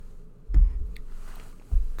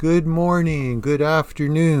Good morning, good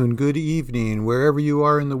afternoon, good evening, wherever you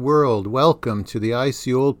are in the world. Welcome to the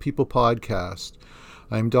IC Old People Podcast.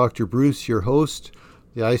 I'm Dr. Bruce, your host.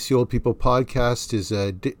 The IC Old People Podcast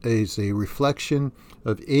is a reflection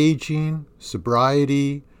of aging,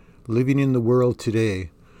 sobriety, living in the world today.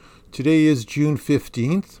 Today is June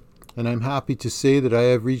 15th, and I'm happy to say that I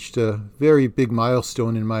have reached a very big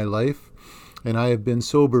milestone in my life, and I have been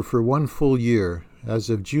sober for 1 full year.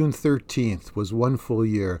 As of June 13th was 1 full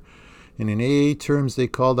year. And in AA terms, they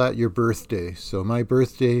call that your birthday. So my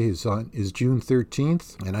birthday is June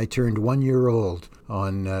 13th, and I turned 1 year old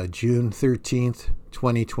on June 13th,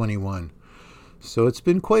 2021. So it's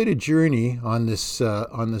been quite a journey on this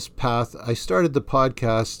path. I started the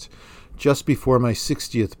podcast just before my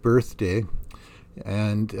 60th birthday,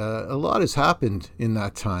 and a lot has happened in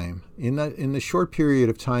that time. In the short period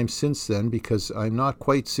of time since then, because I'm not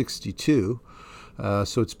quite 62.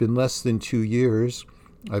 So it's been less than 2 years.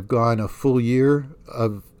 I've gone a full year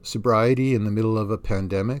of sobriety in the middle of a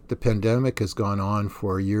pandemic. The pandemic has gone on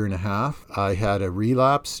for 1.5 years. I had a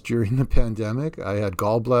relapse during the pandemic. I had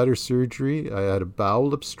gallbladder surgery. I had a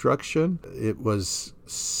bowel obstruction. It was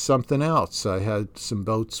something else. I had some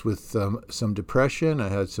bouts with some depression. I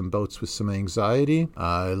had some bouts with some anxiety.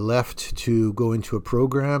 I left to go into a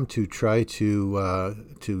program to try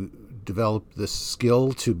to develop this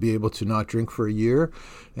skill to be able to not drink for a year,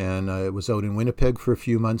 and I was out in Winnipeg for a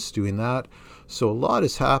few months doing that. So a lot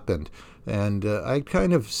has happened, and I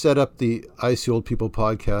kind of set up the IC Old People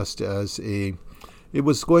podcast as it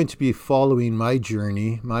was going to be following my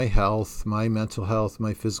journey, my health, my mental health,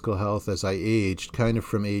 my physical health as I aged, kind of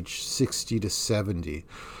from age 60 to 70.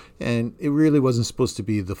 And it really wasn't supposed to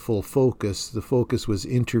be the full focus. The focus was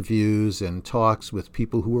interviews and talks with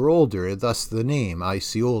people who were older, thus the name,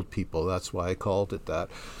 IC Old People. That's why I called it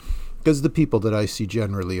that. Because the people that I see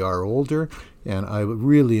generally are older, and I'm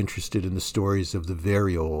really interested in the stories of the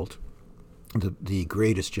very old, the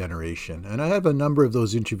greatest generation. And I have a number of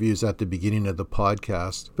those interviews at the beginning of the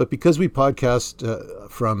podcast. But because we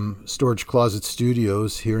podcast from Storage Closet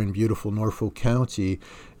Studios here in beautiful Norfolk County,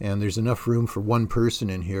 and there's enough room for one person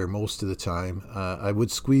in here most of the time, I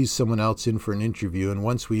would squeeze someone else in for an interview. And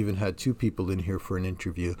once we even had 2 people in here for an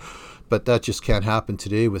interview. But that just can't happen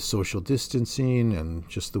today with social distancing and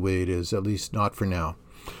just the way it is, at least not for now.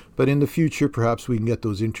 But in the future, perhaps we can get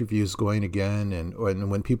those interviews going again. And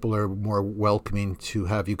when people are more welcoming to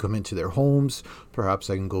have you come into their homes, perhaps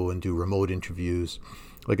I can go and do remote interviews.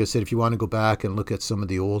 Like I said, if you want to go back and look at some of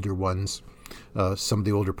the older ones, some of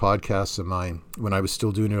the older podcasts of mine, when I was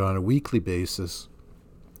still doing it on a weekly basis,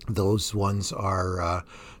 those ones are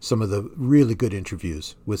some of the really good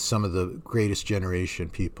interviews with some of the greatest generation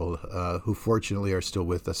people who fortunately are still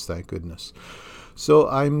with us, thank goodness. So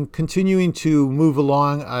I'm continuing to move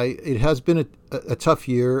along. It has been a tough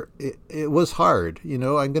year. It was hard.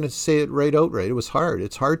 I'm going to say it outright. It was hard.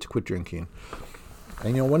 It's hard to quit drinking.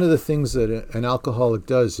 And, one of the things that an alcoholic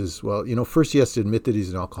does is, first he has to admit that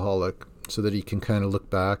he's an alcoholic so that he can kind of look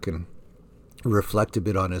back and reflect a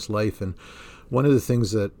bit on his life. And one of the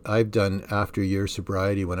things that I've done after a year of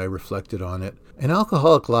sobriety when I reflected on it, an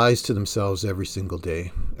alcoholic lies to themselves every single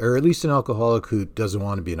day, or at least an alcoholic who doesn't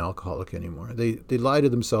want to be an alcoholic anymore. They lie to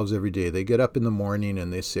themselves every day. They get up in the morning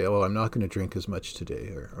and they say, I'm not going to drink as much today,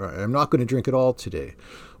 or I'm not going to drink at all today,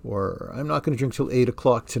 or I'm not going to drink till 8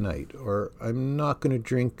 o'clock tonight, or I'm not going to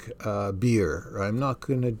drink beer, or I'm not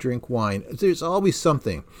going to drink wine. There's always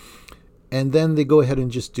something. And then they go ahead and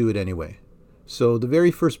just do it anyway. So the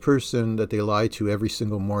very first person that they lie to every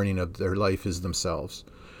single morning of their life is themselves.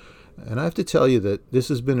 And I have to tell you that this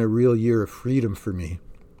has been a real year of freedom for me,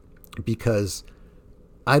 because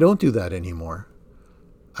I don't do that anymore.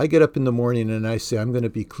 I get up in the morning and I say I'm going to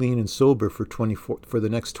be clean and sober for the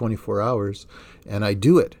next 24 hours, and I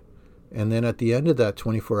do it. And then at the end of that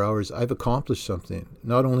 24 hours, I've accomplished something.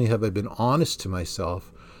 Not only have I been honest to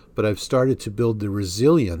myself, but I've started to build the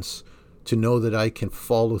resilience to know that I can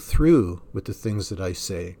follow through with the things that I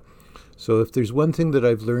say. So if there's one thing that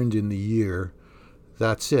I've learned in the year,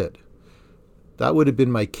 that's it. That would have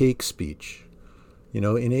been my cake speech. In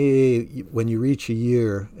AA, when you reach a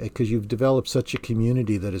year, because you've developed such a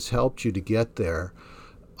community that has helped you to get there,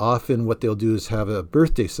 often what they'll do is have a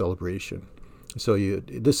birthday celebration. So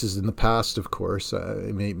this is in the past, of course.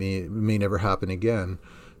 It may never happen again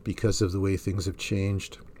because of the way things have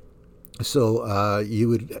changed. So you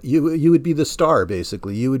would be the star,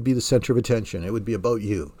 basically. You would be the center of attention. It would be about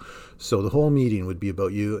you. So the whole meeting would be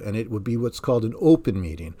about you, and it would be what's called an open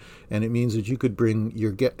meeting, and it means that you could bring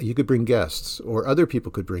you could bring guests, or other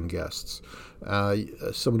people could bring guests.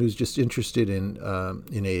 Someone who's just interested in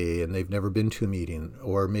AA and they've never been to a meeting,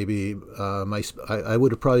 or maybe I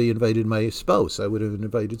would have probably invited my spouse. I would have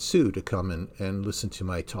invited Sue to come and listen to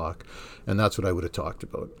my talk, and that's what I would have talked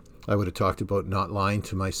about. I would have talked about not lying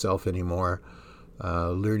to myself anymore,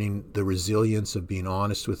 learning the resilience of being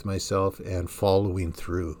honest with myself and following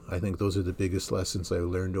through. I think those are the biggest lessons I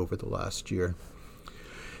learned over the last year.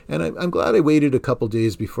 And I'm glad I waited a couple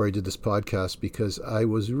days before I did this podcast, because I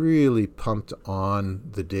was really pumped on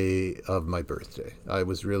the day of my birthday. I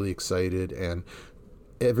was really excited, and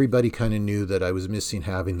everybody kind of knew that I was missing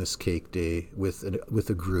having this cake day with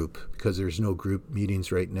a group, because there's no group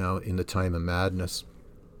meetings right now in the time of madness.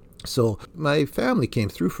 So my family came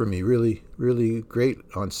through for me really, really great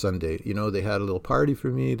on Sunday. They had a little party for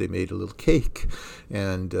me. They made a little cake.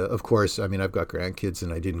 And of course, I mean, I've got grandkids,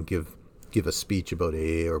 and I didn't give a speech about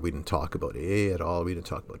AA, or we didn't talk about AA at all. We didn't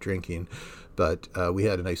talk about drinking. But we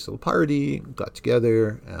had a nice little party, got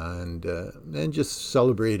together, and just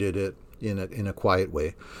celebrated it in a quiet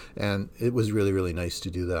way. And it was really, really nice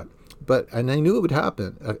to do that. And I knew it would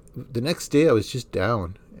happen. The next day I was just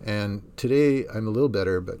down. And today I'm a little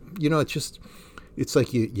better, but it's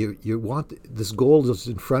like you want this goal is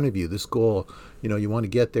in front of you. This goal, you want to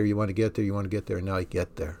get there, and now I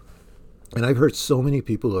get there. And I've heard so many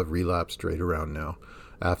people who have relapsed right around now,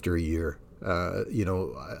 after a year.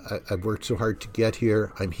 I've worked so hard to get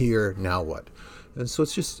here. I'm here. Now what? And so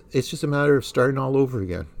it's just a matter of starting all over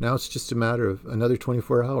again. Now it's just a matter of another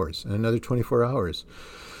 24 hours and another 24 hours.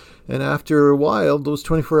 And after a while, those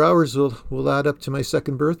 24 hours will add up to my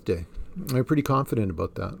second birthday. I'm pretty confident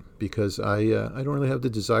about that, because I don't really have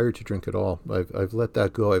the desire to drink at all. I've let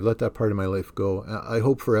that go. I've let that part of my life go. I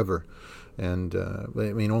hope forever. And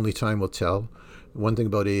only time will tell. One thing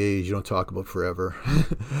about AA is you don't talk about forever.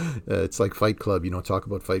 It's like Fight Club. You don't talk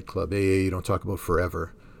about Fight Club. AA, you don't talk about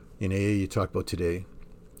forever. In AA, you talk about today.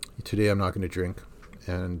 Today I'm not going to drink.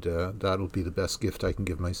 And that'll be the best gift I can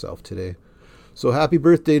give myself today. So happy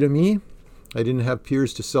birthday to me. I didn't have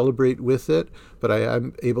peers to celebrate with it, but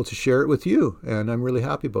I'm able to share it with you, and I'm really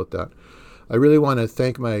happy about that. I really want to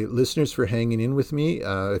thank my listeners for hanging in with me.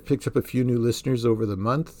 I picked up a few new listeners over the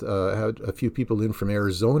month. I had a few people in from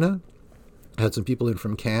Arizona. I had some people in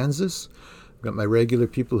from Kansas. I've got my regular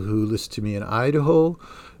people who listen to me in Idaho.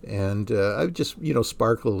 And I've just,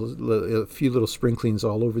 sparkled a few little sprinklings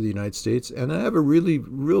all over the United States. And I have a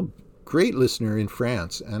real great listener in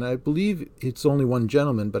France, and I believe it's only one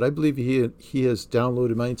gentleman, but I believe he has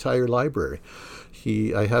downloaded my entire library.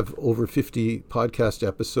 I have over 50 podcast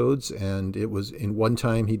episodes, and it was in one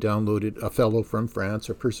time he downloaded a fellow from France,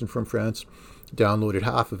 a person from France, downloaded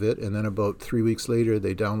half of it, and then about 3 weeks later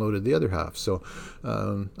they downloaded the other half. So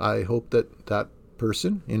I hope that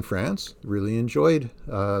person in France really enjoyed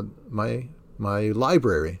my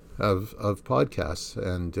library of podcasts,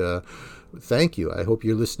 and thank you. I hope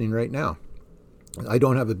you're listening right now. I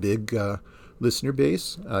don't have a big listener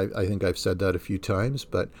base. I think I've said that a few times,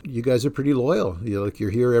 but you guys are pretty loyal.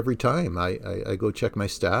 You're here every time. I go check my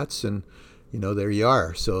stats, and there you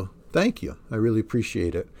are. So thank you. I really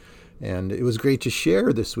appreciate it. And it was great to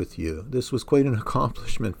share this with you. This was quite an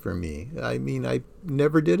accomplishment for me. I mean, I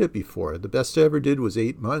never did it before. The best I ever did was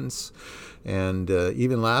 8 months. And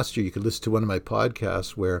even last year, you could listen to one of my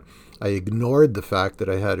podcasts where I ignored the fact that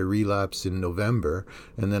I had a relapse in November.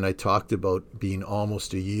 And then I talked about being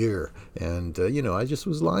almost a year. And, I just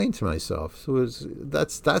was lying to myself. So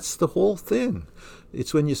that's the whole thing.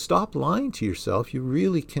 It's when you stop lying to yourself, you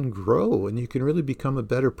really can grow and you can really become a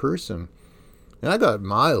better person. And I got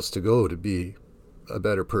miles to go to be a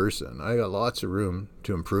better person. I got lots of room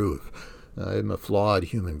to improve. I'm a flawed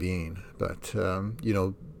human being. But,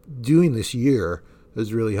 doing this year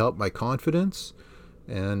has really helped my confidence.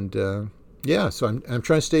 And, so I'm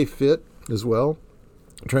trying to stay fit as well.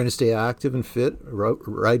 I'm trying to stay active and fit,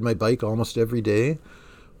 ride my bike almost every day,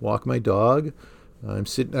 walk my dog. I'm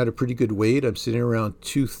sitting at a pretty good weight. I'm sitting around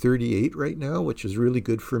 238 right now, which is really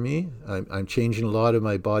good for me. I'm changing a lot of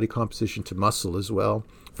my body composition to muscle as well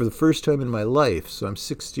for the first time in my life. So I'm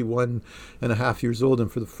 61 and a half years old,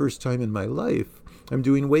 and for the first time in my life, I'm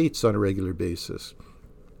doing weights on a regular basis.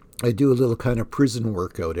 I do a little kind of prison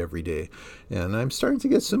workout every day, and I'm starting to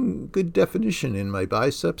get some good definition in my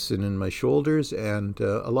biceps and in my shoulders, and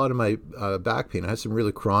a lot of my back pain. I had some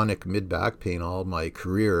really chronic mid-back pain all my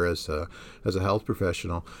career as a health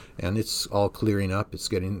professional, and it's all clearing up. It's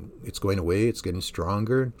going away. It's getting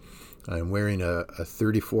stronger. I'm wearing a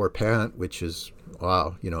 34 pant, which is,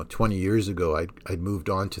 wow, 20 years ago I'd moved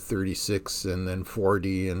on to 36 and then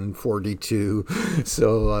 40 and 42.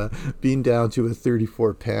 So being down to a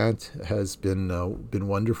 34 pant has been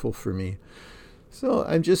wonderful for me. So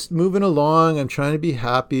I'm just moving along. I'm trying to be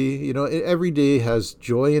happy. Every day has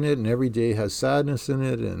joy in it, and every day has sadness in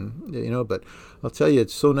it, and but I'll tell you,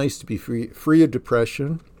 it's so nice to be free of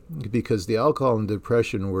depression, because the alcohol and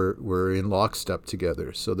depression were in lockstep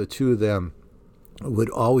together. So the two of them would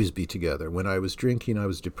always be together. When I was drinking, I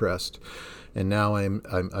was depressed, and now I'm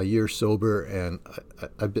a year sober, and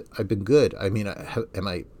I've been good. I mean, am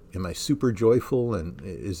I super joyful, and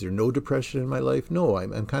is there no depression in my life? No,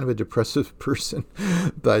 I'm kind of a depressive person,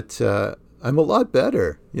 but I'm a lot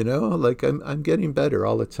better. Like I'm getting better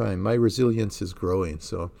all the time. My resilience is growing,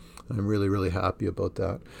 so I'm really, really happy about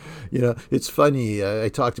that. It's funny. I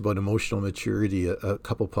talked about emotional maturity a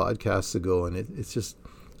couple podcasts ago, and it's just,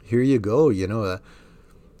 here you go. You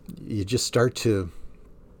just start to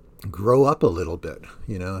grow up a little bit,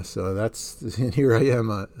 so and here I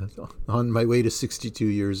am on my way to 62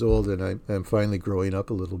 years old, and I'm finally growing up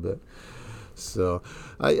a little bit. So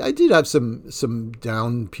I did have some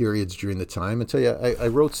down periods during the time. I tell you, I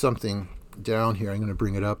wrote something down here. I'm going to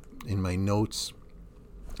bring it up in my notes,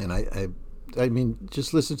 and I mean,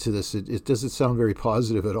 just listen to this. It doesn't sound very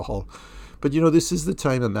positive at all, but this is the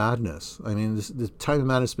time of madness. I mean, the time of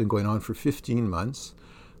madness has been going on for 15 months.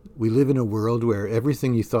 We live in a world where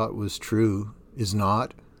everything you thought was true is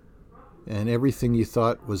not, and everything you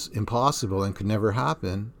thought was impossible and could never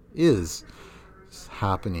happen is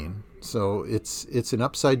happening. So it's an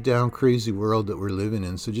upside down, crazy world that we're living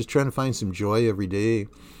in. So just trying to find some joy every day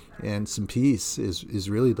and some peace is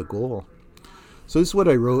really the goal. So this is what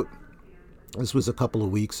I wrote. This was a couple of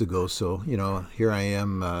weeks ago. So, here I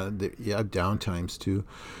am. I have down times too.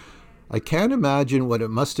 I can't imagine what it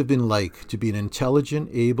must have been like to be an intelligent,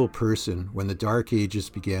 able person when the Dark Ages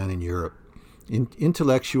began in Europe.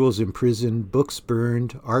 Intellectuals imprisoned, books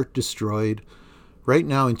burned, art destroyed. Right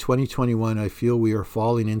now in 2021, I feel we are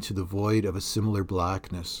falling into the void of a similar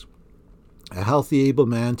blackness. A healthy, able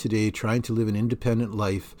man today trying to live an independent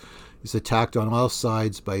life is attacked on all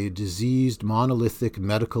sides by a diseased, monolithic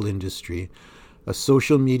medical industry, a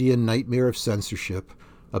social media nightmare of censorship,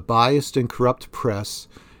 a biased and corrupt press,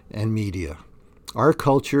 and media. Our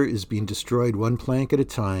culture is being destroyed one plank at a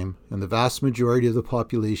time, and the vast majority of the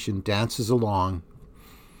population dances along.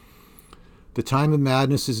 The time of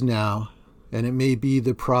madness is now, and it may be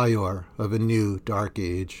the prior of a new dark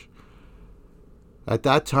age. At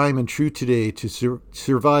that time and true today, to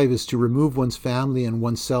survive is to remove one's family and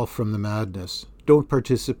oneself from the madness. Don't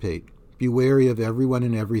participate. Be wary of everyone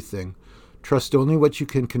and everything. Trust only what you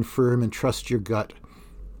can confirm, and trust your gut.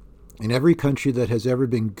 In every country that has ever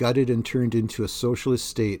been gutted and turned into a socialist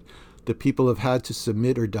state, the people have had to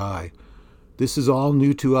submit or die. This is all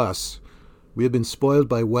new to us. We have been spoiled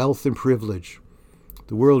by wealth and privilege.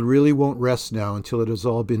 The world really won't rest now until it has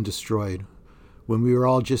all been destroyed, when we are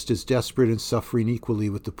all just as desperate and suffering equally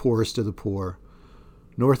with the poorest of the poor.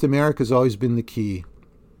 North America has always been the key.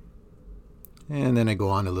 And then I go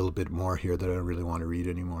on a little bit more here that I don't really want to read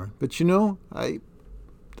anymore. But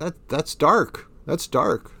that's dark. That's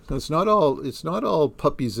dark. It's not all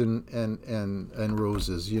puppies and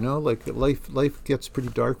roses, like life gets pretty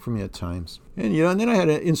dark for me at times. And and then I had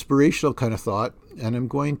an inspirational kind of thought, and I'm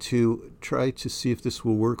going to try to see if this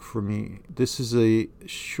will work for me. This is a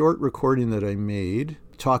short recording that I made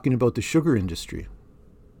talking about the sugar industry.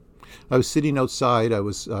 I was sitting outside. I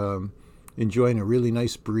was enjoying a really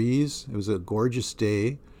nice breeze. It was a gorgeous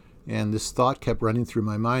day. And this thought kept running through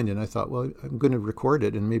my mind, and I thought, well, I'm going to record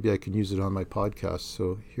it, and maybe I can use it on my podcast.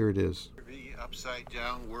 So here it is. The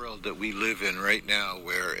upside-down world that we live in right now,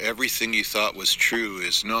 where everything you thought was true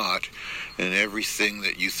is not, and everything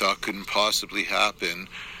that you thought couldn't possibly happen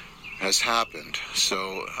has happened.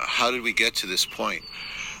 So how did we get to this point?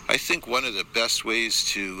 I think one of the best ways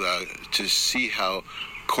to see how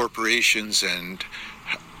corporations and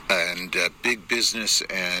big business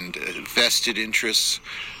and vested interests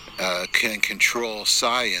can control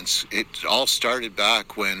science. It all started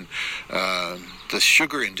back when the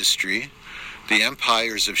sugar industry, the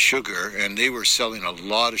empires of sugar, and they were selling a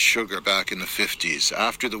lot of sugar back in the 50s.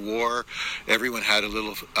 After the war, everyone had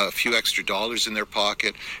a few extra dollars in their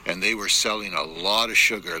pocket, and they were selling a lot of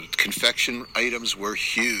sugar. Confection items were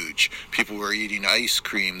huge. People were eating ice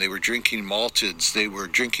cream. They were drinking malteds. They were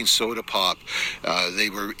drinking soda pop.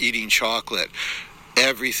 They were eating chocolate.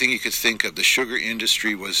 Everything you could think of. The sugar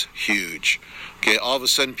industry was huge. Okay, all of a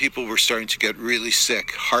sudden people were starting to get really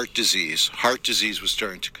sick. Heart disease was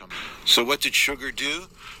starting to come. So what did sugar do?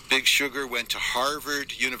 Big Sugar went to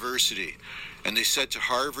Harvard University, and they said to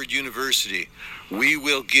Harvard University, we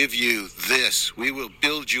will give you this. We will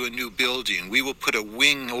build you a new building. We will put a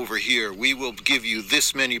wing over here. We will give you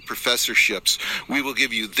this many professorships. We will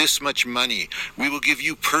give you this much money. We will give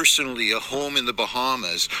you personally a home in the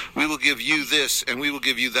Bahamas. We will give you this, and we will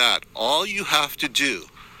give you that. All you have to do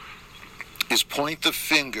is point the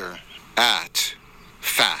finger at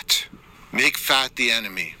fat. Make fat the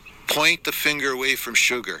enemy. Point the finger away from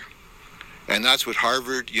sugar. And that's what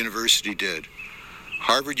Harvard University did.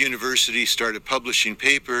 Harvard University started publishing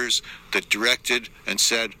papers that directed and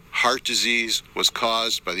said heart disease was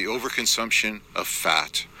caused by the overconsumption of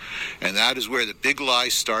fat. And that is where the big lie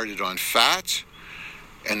started on fat,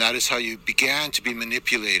 and that is how you began to be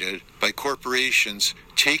manipulated by corporations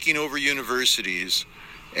taking over universities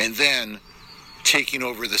and then taking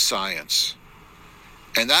over the science.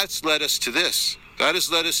 And that's led us to this. That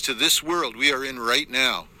has led us to this world we are in right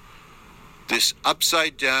now. This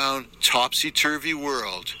upside down, topsy-turvy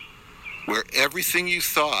world where everything you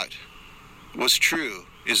thought was true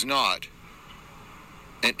is not.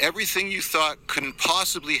 And everything you thought couldn't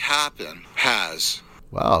possibly happen has.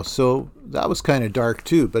 Wow, so that was kind of dark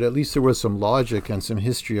too, but at least there was some logic and some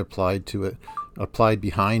history applied to it, applied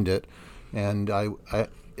behind it. And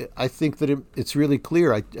I think that it's really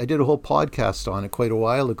clear. I did a whole podcast on it quite a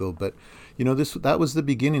while ago, but that was the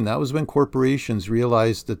beginning. That was when corporations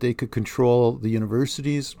realized that they could control the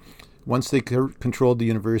universities. Once they controlled the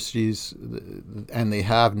universities, and they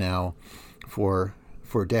have now for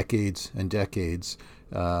decades and decades,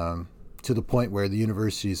 to the point where the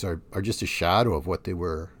universities are just a shadow of what they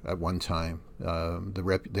were at one time.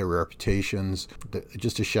 Their reputations,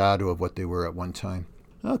 just a shadow of what they were at one time.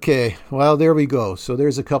 Okay, well, there we go. So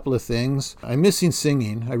there's a couple of things. I'm missing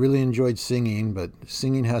singing. I really enjoyed singing, but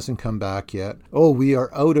singing hasn't come back yet. Oh, we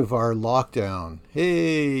are out of our lockdown.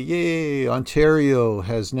 Hey, yay! Ontario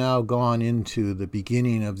has now gone into the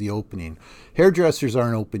beginning of the opening. Hairdressers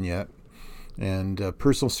aren't open yet. And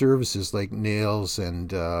personal services like nails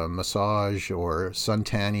and massage or sun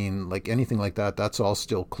tanning, like anything like that, that's all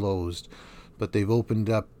still closed. But they've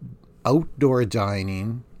opened up outdoor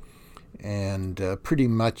dining. And pretty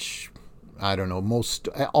much, I don't know,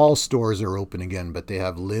 all stores are open again, but they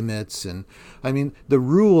have limits. And I mean, the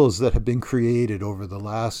rules that have been created over the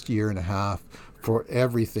last year and a half for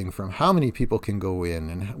everything from how many people can go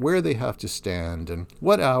in and where they have to stand and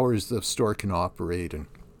what hours the store can operate and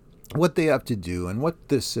what they have to do and what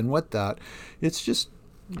this and what that. It's just,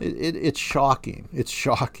 it's shocking. It's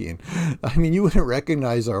shocking. I mean, you wouldn't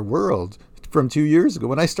recognize our world from 2 years ago.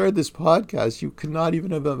 When I started this podcast, you could not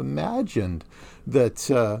even have imagined that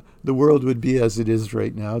the world would be as it is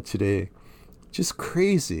right now today. Just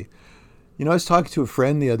crazy. I was talking to a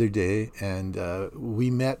friend the other day, and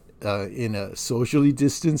we met in a socially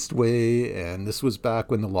distanced way, and this was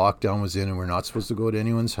back when the lockdown was in, and we're not supposed to go to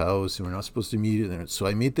anyone's house, and we're not supposed to meet. So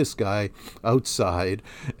I meet this guy outside,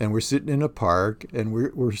 and we're sitting in a park, and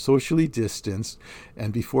we're socially distanced,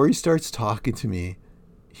 and before he starts talking to me,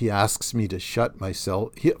 he asks me to shut my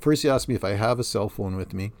First he asks me if I have a cell phone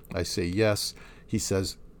with me. I say yes. He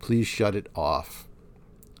says, please shut it off.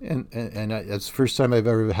 And that's the first time I've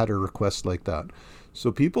ever had a request like that.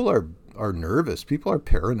 So people are nervous. People are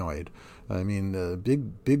paranoid. I mean,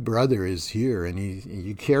 Big Brother is here, and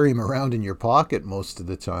you carry him around in your pocket most of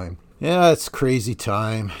the time. Yeah, it's crazy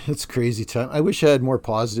time. It's crazy time. I wish I had more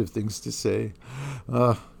positive things to say.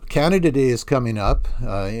 Canada Day is coming up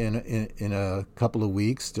in a couple of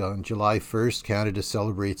weeks. On July 1st, Canada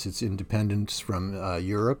celebrates its independence from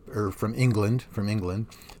Europe, or from England.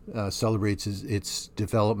 Celebrates its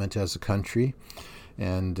development as a country.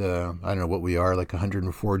 And I don't know what we are, like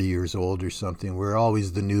 140 years old or something. We're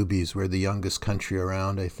always the newbies. We're the youngest country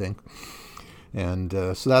around, I think. And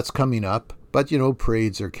so that's coming up. But,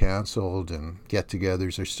 parades are canceled and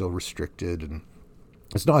get-togethers are still restricted. And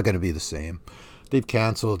it's not going to be the same. They've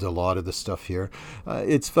canceled a lot of the stuff here.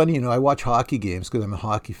 It's funny, I watch hockey games because I'm a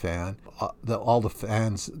hockey fan. All the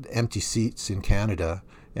fans, empty seats in Canada,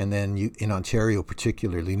 and then in Ontario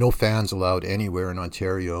particularly, no fans allowed anywhere in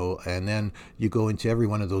Ontario. And then you go into every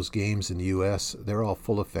one of those games in the U.S., they're all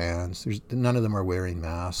full of fans. None of them are wearing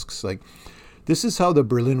masks. Like, this is how the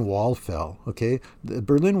Berlin Wall fell, okay? The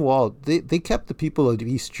Berlin Wall, they kept the people of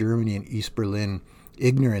East Germany and East Berlin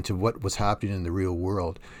ignorant of what was happening in the real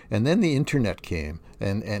world. And then the internet came,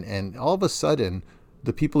 and all of a sudden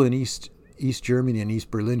the people in East Germany and East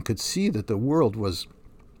Berlin could see that the world was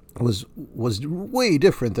way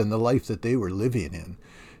different than the life that they were living in.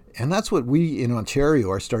 And that's what we in Ontario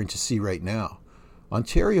are starting to see right now.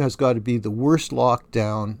 Ontario has got to be the worst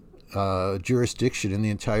lockdown jurisdiction in the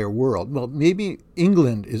entire world. Well, maybe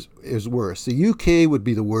England is worse. The UK would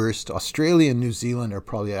be the worst. Australia and New Zealand are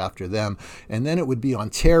probably after them. And then it would be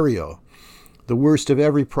Ontario, the worst of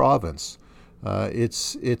every province.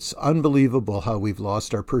 It's unbelievable how we've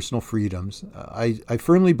lost our personal freedoms. I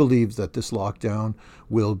firmly believe that this lockdown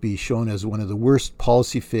will be shown as one of the worst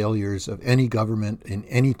policy failures of any government in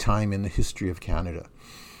any time in the history of Canada.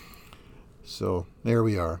 So there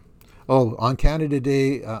we are. Oh, on Canada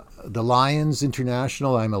Day, the Lions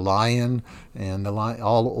International, I'm a lion, and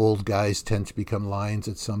all old guys tend to become lions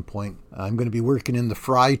at some point. I'm going to be working in the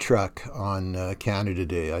fry truck on Canada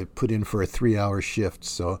Day. I put in for a 3-hour shift,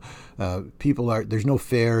 so there's no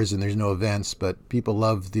fairs and there's no events, but people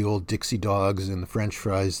love the old Dixie dogs and the French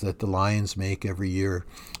fries that the Lions make every year.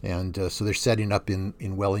 And so they're setting up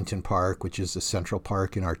in Wellington Park, which is a central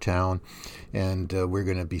park in our town, and we're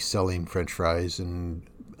going to be selling French fries and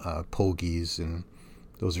pogies, and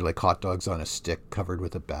those are like hot dogs on a stick covered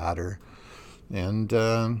with a batter, and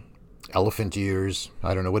elephant ears,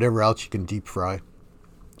 I don't know, whatever else you can deep fry.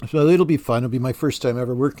 So it'll be fun. It'll be my first time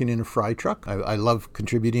ever working in a fry truck. I love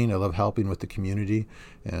contributing. I love helping with the community,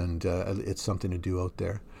 and it's something to do out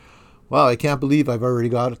there. Wow, I can't believe I've already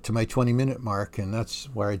got to my 20-minute mark, and that's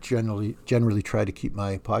where I generally try to keep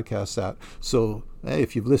my podcasts at. So, hey,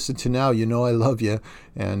 if you've listened to now, you know I love you,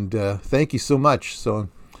 and thank you so much. So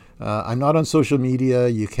I'm not on social media.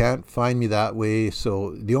 You can't find me that way.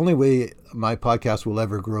 So the only way my podcast will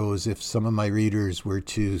ever grow is if some of my readers were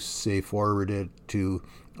to, say, forward it to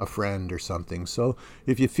a friend or something. So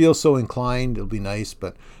if you feel so inclined, it'll be nice.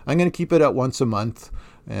 But I'm going to keep it at once a month.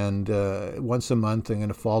 And once a month, I'm going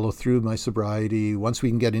to follow through my sobriety. Once we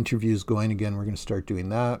can get interviews going again, we're going to start doing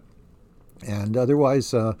that. And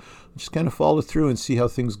otherwise, just kind of follow through and see how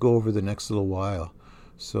things go over the next little while.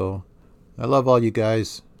 So I love all you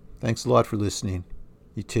guys. Thanks a lot for listening.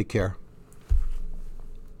 You take care.